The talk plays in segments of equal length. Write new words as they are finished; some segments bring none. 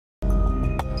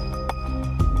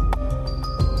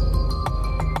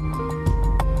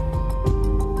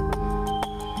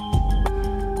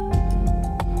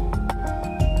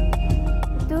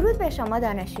شما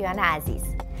دانشجویان عزیز.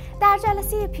 در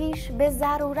جلسه پیش به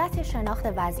ضرورت شناخت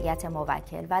وضعیت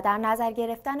موکل و در نظر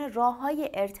گرفتن راه‌های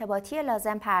ارتباطی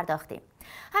لازم پرداختیم.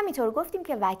 همینطور گفتیم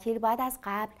که وکیل باید از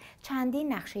قبل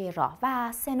چندین نقشه راه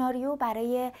و سناریو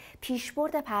برای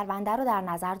پیشبرد پرونده رو در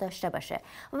نظر داشته باشه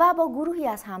و با گروهی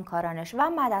از همکارانش و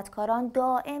مددکاران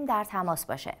دائم در تماس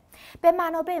باشه. به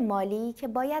منابع مالی که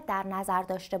باید در نظر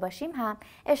داشته باشیم هم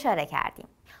اشاره کردیم.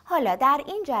 حالا در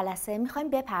این جلسه میخوایم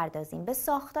بپردازیم به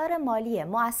ساختار مالی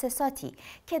موسساتی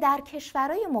که در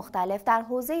کشورهای مختلف در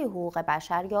حوزه حقوق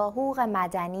بشر یا حقوق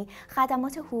مدنی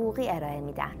خدمات حقوقی ارائه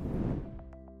میدن.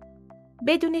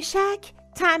 بدون شک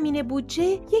تأمین بودجه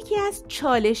یکی از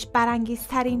چالش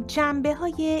برانگیزترین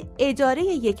جنبه‌های اداره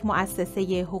یک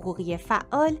مؤسسه حقوقی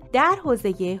فعال در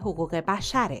حوزه حقوق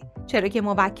بشره، چرا که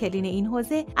موکلین این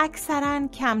حوزه اکثراً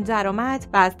کم درآمد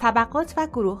و از طبقات و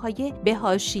گروه‌های به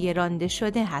حاشیه رانده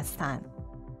شده هستند.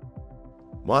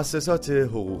 مؤسسات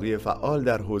حقوقی فعال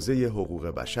در حوزه حقوق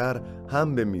بشر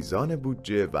هم به میزان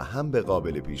بودجه و هم به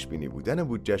قابل پیش بینی بودن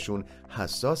بودجهشون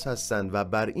حساس هستند و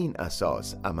بر این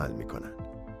اساس عمل میکنن.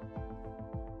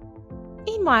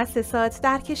 این مؤسسات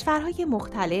در کشورهای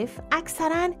مختلف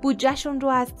اکثراً بودجهشون رو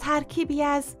از ترکیبی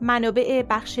از منابع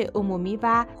بخش عمومی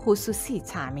و خصوصی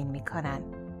تأمین میکنن.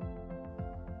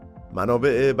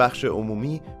 منابع بخش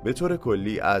عمومی به طور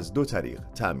کلی از دو طریق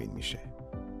تأمین میشه: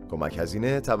 کمک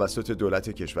هزینه توسط دولت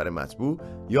کشور مطبوع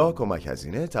یا کمک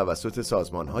هزینه توسط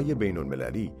سازمان‌های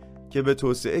بین‌المللی که به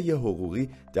توسعه حقوقی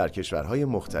در کشورهای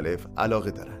مختلف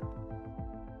علاقه دارند.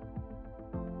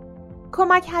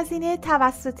 کمک هزینه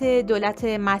توسط دولت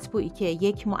مطبوعی که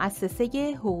یک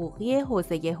مؤسسه حقوقی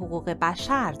حوزه حقوق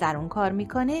بشر در اون کار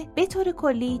میکنه به طور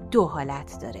کلی دو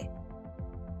حالت داره.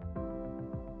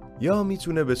 یا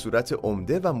میتونه به صورت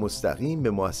عمده و مستقیم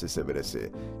به مؤسسه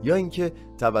برسه، یا اینکه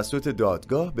توسط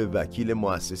دادگاه به وکیل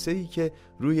مؤسسه‌ای که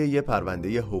روی یه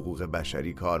پرونده حقوق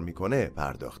بشری کار میکنه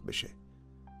پرداخت بشه.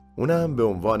 اونم به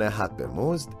عنوان حق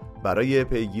مزد برای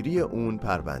پیگیری اون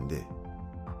پرونده.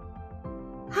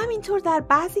 همینطور در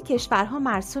بعضی کشورها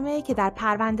مرسومه که در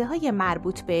پرونده‌های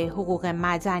مربوط به حقوق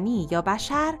مدنی یا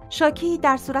بشر شاکی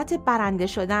در صورت برنده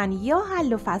شدن یا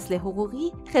حل و فصل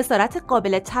حقوقی خسارت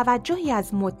قابل توجهی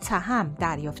از متهم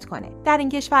دریافت کنه. در این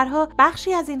کشورها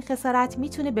بخشی از این خسارت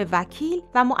میتونه به وکیل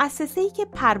و مؤسسه‌ای که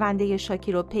پرونده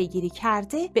شاکی رو پیگیری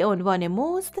کرده به عنوان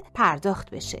مزد پرداخت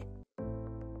بشه.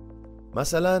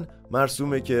 مثلا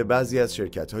مرسومه که بعضی از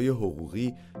شرکت‌های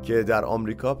حقوقی که در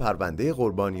آمریکا پرونده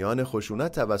قربانیان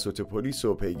خشونت توسط پلیس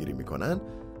رو پیگیری میکنن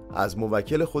از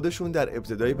موکل خودشون در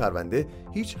ابتدای پرونده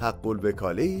هیچ حق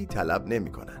الوکاله‌ای طلب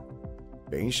نمیکنن،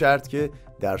 به این شرط که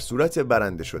در صورت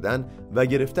برنده شدن و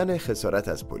گرفتن خسارت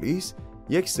از پلیس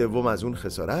 1/3 از اون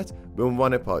خسارت به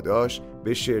عنوان پاداش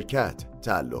به شرکت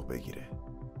تعلق بگیره.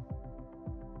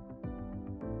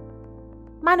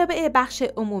 منابع بخش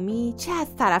عمومی چه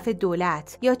از طرف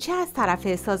دولت یا چه از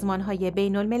طرف سازمان‌های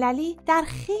بین‌المللی در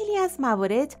خیلی از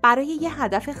موارد برای یه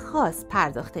هدف خاص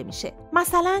پرداخته میشه.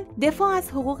 مثلا دفاع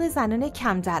از حقوق زنان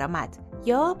کم درآمد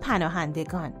یا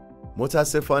پناهندگان.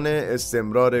 متاسفانه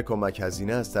استمرار کمک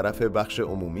هزینه از طرف بخش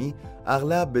عمومی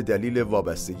اغلب به دلیل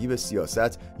وابستگی به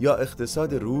سیاست یا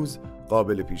اقتصاد روز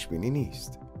قابل پیش بینی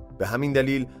نیست. به همین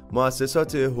دلیل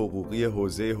مؤسسات حقوقی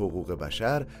حوزه حقوق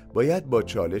بشر باید با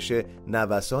چالش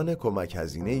نوسان کمک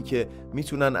هزینه‌ای که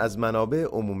میتونن از منابع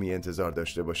عمومی انتظار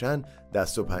داشته باشن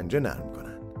دست و پنجه نرم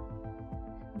کنن.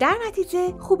 در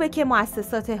نتیجه خوبه که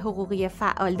مؤسسات حقوقی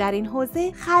فعال در این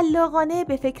حوزه خلاقانه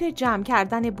به فکر جمع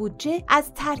کردن بودجه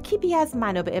از ترکیبی از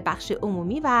منابع بخش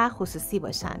عمومی و خصوصی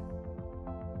باشن.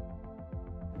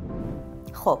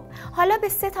 خب حالا به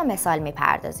 3 مثال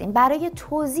میپردازیم برای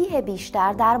توضیح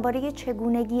بیشتر درباره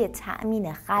چگونگی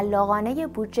تأمین خلاقانه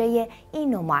بودجه این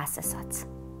نوع مؤسسات.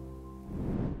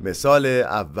 مثال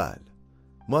اول،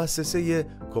 مؤسسه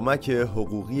کمک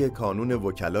حقوقی کانون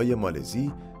وکلای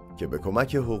مالزی که به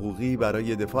کمک حقوقی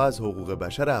برای دفاع از حقوق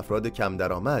بشر افراد کم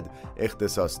درآمد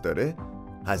اختصاص داره،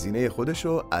 هزینه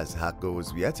خودشو از حق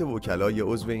عضویت وکلای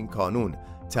عضو این کانون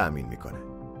تأمین میکنه،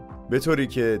 به طوری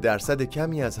که درصد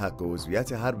کمی از حق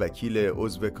عضویت هر وکیل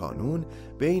عضو کانون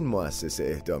به این مؤسسه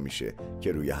اهدا میشه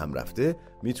که روی هم رفته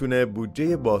میتونه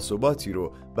بودجه باثباتی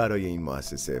رو برای این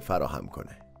مؤسسه فراهم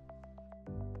کنه.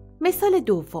 مثال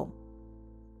دوم،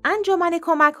 انجمن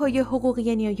کمک‌های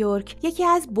حقوقی نیویورک یکی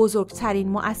از بزرگترین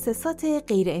مؤسسات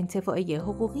غیرانتفاعی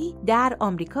حقوقی در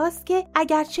آمریکاست که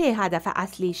اگرچه هدف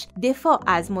اصلیش دفاع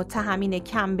از متهمین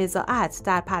کم بضاعت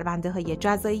در پرونده‌های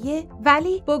جزایی،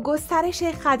 ولی با گسترش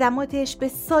خدماتش به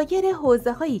سایر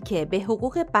حوزه‌هایی که به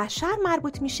حقوق بشر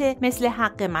مربوط میشه مثل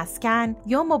حق مسکن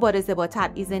یا مبارزه با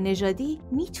تبعیض نژادی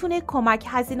میتونه کمک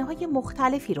هزینه‌های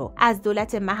مختلفی رو از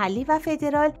دولت محلی و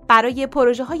فدرال برای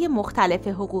پروژه‌های مختلف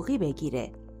حقوقی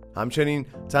بگیره. همچنین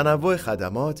تنوع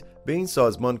خدمات به این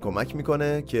سازمان کمک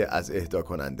میکنه که از اهدا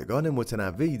کنندگان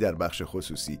متنوعی در بخش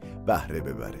خصوصی بهره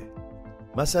ببره.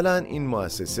 مثلا این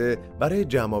مؤسسه برای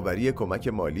جمع‌آوری کمک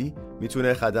مالی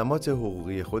میتونه خدمات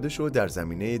حقوقی خودش رو در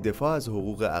زمینه دفاع از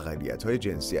حقوق اقلیت‌های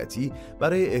جنسیتی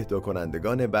برای اهدا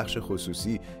کنندگان بخش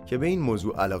خصوصی که به این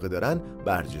موضوع علاقه دارن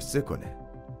برجسته کنه.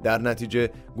 در نتیجه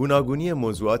گوناگونی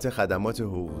موضوعات خدمات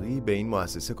حقوقی به این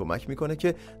مؤسسه کمک میکنه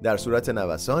که در صورت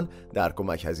نوسان در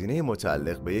کمک هزینه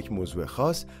متعلق به یک موضوع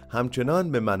خاص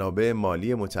همچنان به منابع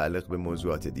مالی متعلق به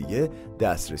موضوعات دیگه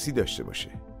دسترسی داشته باشه.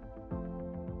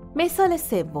 مثال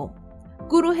سوم،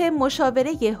 گروه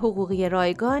مشاوره حقوقی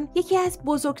رایگان یکی از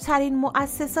بزرگترین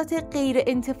مؤسسات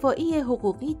غیرانتفاعی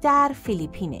حقوقی در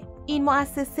فیلیپینه. این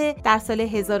مؤسسه در سال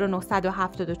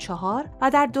 1974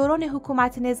 و در دوران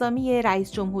حکومت نظامی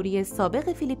رئیس جمهوری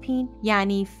سابق فیلیپین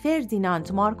یعنی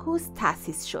فردیناند مارکوس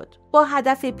تأسیس شد با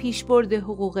هدف پیشبرد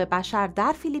حقوق بشر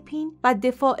در فیلیپین و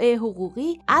دفاع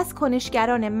حقوقی از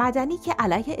کنشگران مدنی که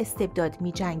علیه استبداد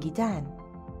می‌جنگیدند.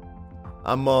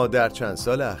 اما در چند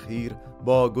سال اخیر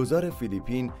با گذار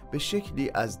فیلیپین به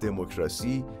شکلی از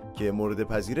دموکراسی که مورد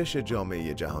پذیرش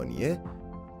جامعه جهانیه،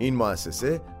 این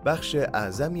مؤسسه بخش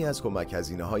اعظمی از کمک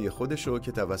هزینه‌های خودش رو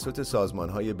که توسط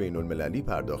سازمان‌های بین‌المللی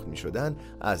پرداخت می‌شدن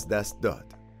از دست داد.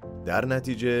 در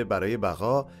نتیجه برای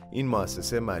بقا این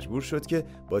مؤسسه مجبور شد که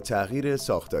با تغییر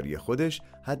ساختاری خودش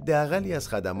حداقلی از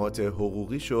خدمات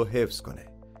حقوقیش رو حفظ کنه.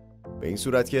 به این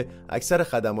صورت که اکثر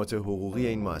خدمات حقوقی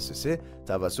این مؤسسه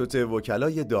توسط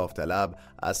وکلای داوطلب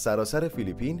از سراسر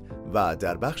فیلیپین و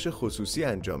در بخش خصوصی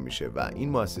انجام میشه و این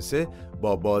مؤسسه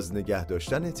با بازنگه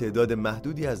داشتن تعداد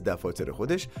محدودی از دفاتر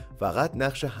خودش فقط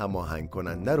نقش هماهنگ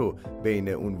کننده رو بین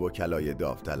اون وکلای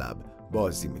داوطلب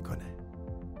بازی میکنه.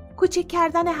 کوچک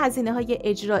کردن هزینه‌های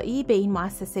اجرایی به این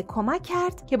مؤسسه کمک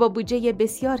کرد که با بودجه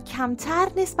بسیار کمتر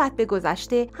نسبت به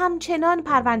گذشته همچنان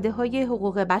پرونده‌های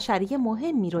حقوق بشری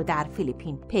مهمی رو در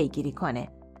فیلیپین پیگیری کنه.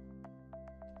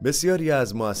 بسیاری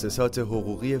از مؤسسات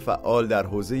حقوقی فعال در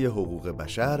حوزه حقوق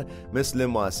بشر مثل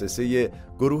مؤسسه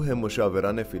گروه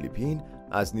مشاوران فیلیپین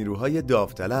از نیروهای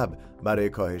داوطلب برای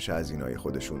کاهش هزینه‌های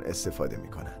خودشون استفاده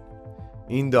می‌کنند.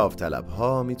 این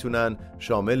داوطلب‌ها میتونن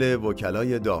شامل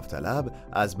وکلای داوطلب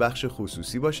از بخش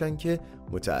خصوصی باشن که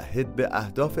متعهد به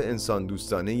اهداف انسان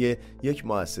دوستانه یک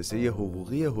مؤسسه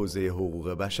حقوقی حوزه حقوق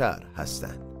بشر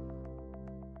هستند.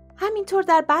 همینطور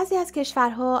در بعضی از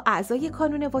کشورها اعضای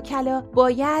کانون وکلا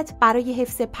باید برای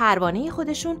حفظ پروانه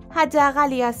خودشون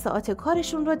حداقلی از ساعات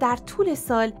کارشون رو در طول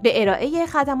سال به ارائه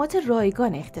خدمات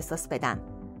رایگان اختصاص بدن.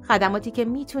 خدماتی که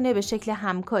میتونه به شکل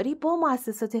همکاری با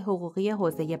مؤسسات حقوقی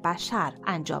حوزه بشر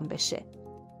انجام بشه.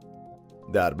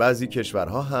 در بعضی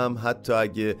کشورها هم حتی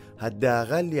اگه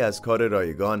حداقلی از کار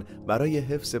رایگان برای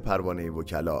حفظ پروانه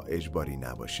وکلا اجباری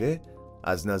نباشه،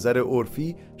 از نظر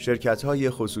عرفی شرکت‌های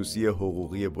خصوصی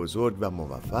حقوقی بزرگ و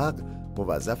موفق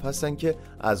موظف هستن که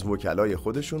از وکلای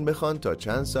خودشون بخوان تا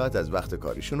چند ساعت از وقت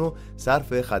کاریشون رو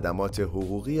صرف خدمات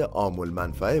حقوقی عام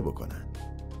المنفعه بکنن.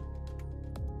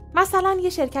 مثلا یه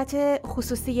شرکت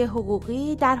خصوصی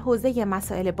حقوقی در حوزه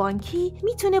مسائل بانکی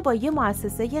میتونه با یه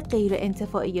مؤسسه غیر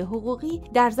انتفاعی حقوقی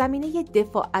در زمینه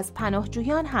دفاع از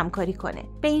پناهجویان همکاری کنه،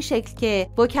 به این شکل که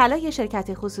وکلای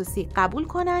شرکت خصوصی قبول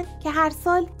کنن که هر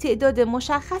سال تعداد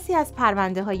مشخصی از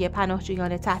پرونده‌های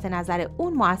پناهجویان تحت نظر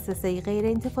اون مؤسسه غیر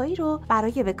انتفاعی رو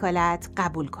برای وکالت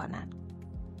قبول کنن.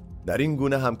 در این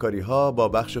گونه همکاری‌ها با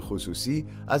بخش خصوصی،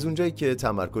 از اونجایی که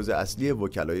تمرکز اصلی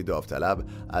وکلای داوطلب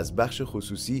از بخش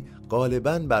خصوصی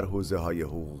غالباً بر حوزه‌های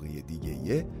حقوقی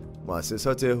دیگه‌ایه،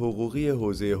 مؤسسات حقوقی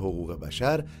حوزه حقوق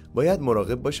بشر باید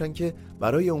مراقب باشن که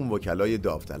برای اون وکلای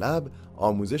داوطلب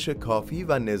آموزش کافی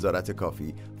و نظارت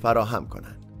کافی فراهم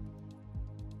کنن.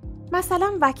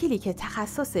 مثلا وکیلی که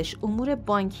تخصصش امور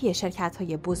بانکی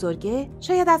شرکت‌های بزرگه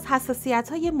شاید از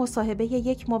حساسیت‌های مصاحبه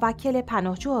یک موکل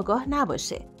پناهجو آگاه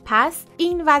نباشه. پس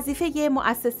این وظیفه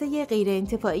مؤسسه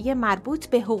غیرانتفاعی مربوط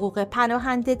به حقوق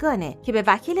پناهندگانه که به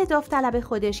وکیل داوطلب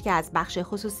خودش که از بخش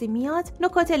خصوصی میاد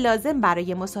نکات لازم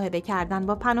برای مصاحبه کردن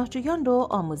با پناهجویان رو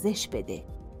آموزش بده.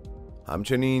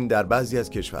 همچنین در بعضی از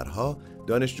کشورها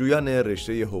دانشجویان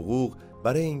رشته حقوق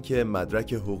برای اینکه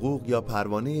مدرک حقوق یا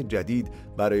پروانه جدید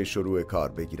برای شروع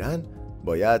کار بگیرن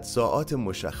باید ساعات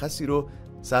مشخصی رو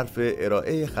صرف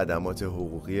ارائه خدمات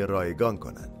حقوقی رایگان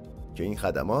کنند که این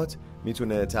خدمات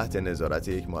میتونه تحت نظارت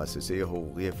یک مؤسسه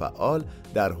حقوقی فعال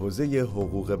در حوزه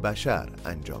حقوق بشر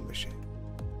انجام بشه.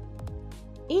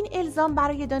 این الزام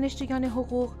برای دانشجویان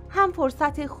حقوق هم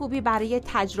فرصت خوبی برای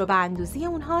تجربه اندوزی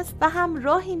اونهاست و هم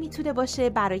راهی میتونه باشه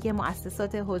برای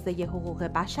مؤسسات حوزه حقوق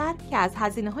بشر که از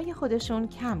هزینه‌های خودشون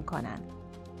کم کنن.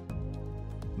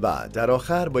 و در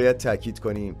آخر باید تأکید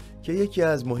کنیم که یکی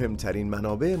از مهمترین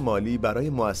منابع مالی برای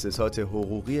مؤسسات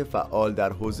حقوقی فعال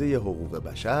در حوزه حقوق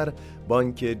بشر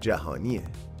بانک جهانیه.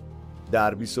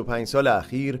 در 25 سال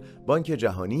اخیر بانک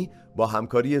جهانی با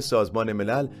همکاری سازمان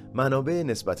ملل منابع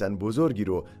نسبتاً بزرگی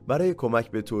رو برای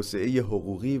کمک به توسعه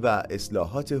حقوقی و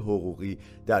اصلاحات حقوقی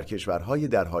در کشورهای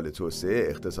در حال توسعه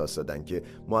اختصاص دادن که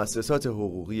مؤسسات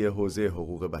حقوقی حوزه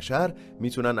حقوق بشر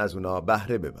میتونن از اونا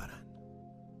بهره ببرن.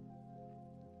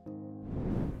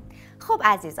 خب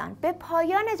عزیزان، به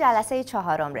پایان جلسه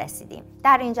چهارم رسیدیم.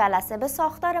 در این جلسه به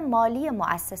ساختار مالی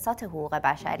مؤسسات حقوق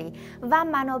بشری و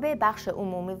منابع بخش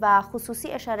عمومی و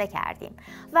خصوصی اشاره کردیم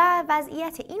و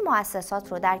وضعیت این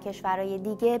مؤسسات رو در کشورهای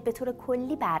دیگه به طور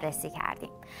کلی بررسی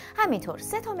کردیم. همینطور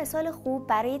 3 مثال خوب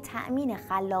برای تأمین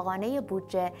خلاقانه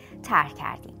بودجه طرح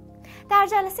کردیم. در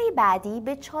جلسه بعدی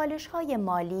به چالش‌های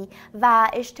مالی و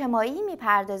اجتماعی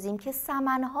می‌پردازیم که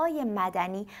سمن‌های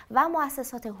مدنی و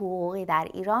مؤسسات حقوقی در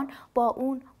ایران با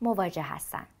اون مواجه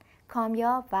هستند.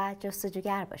 کامیاب و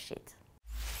جستجوگر باشید.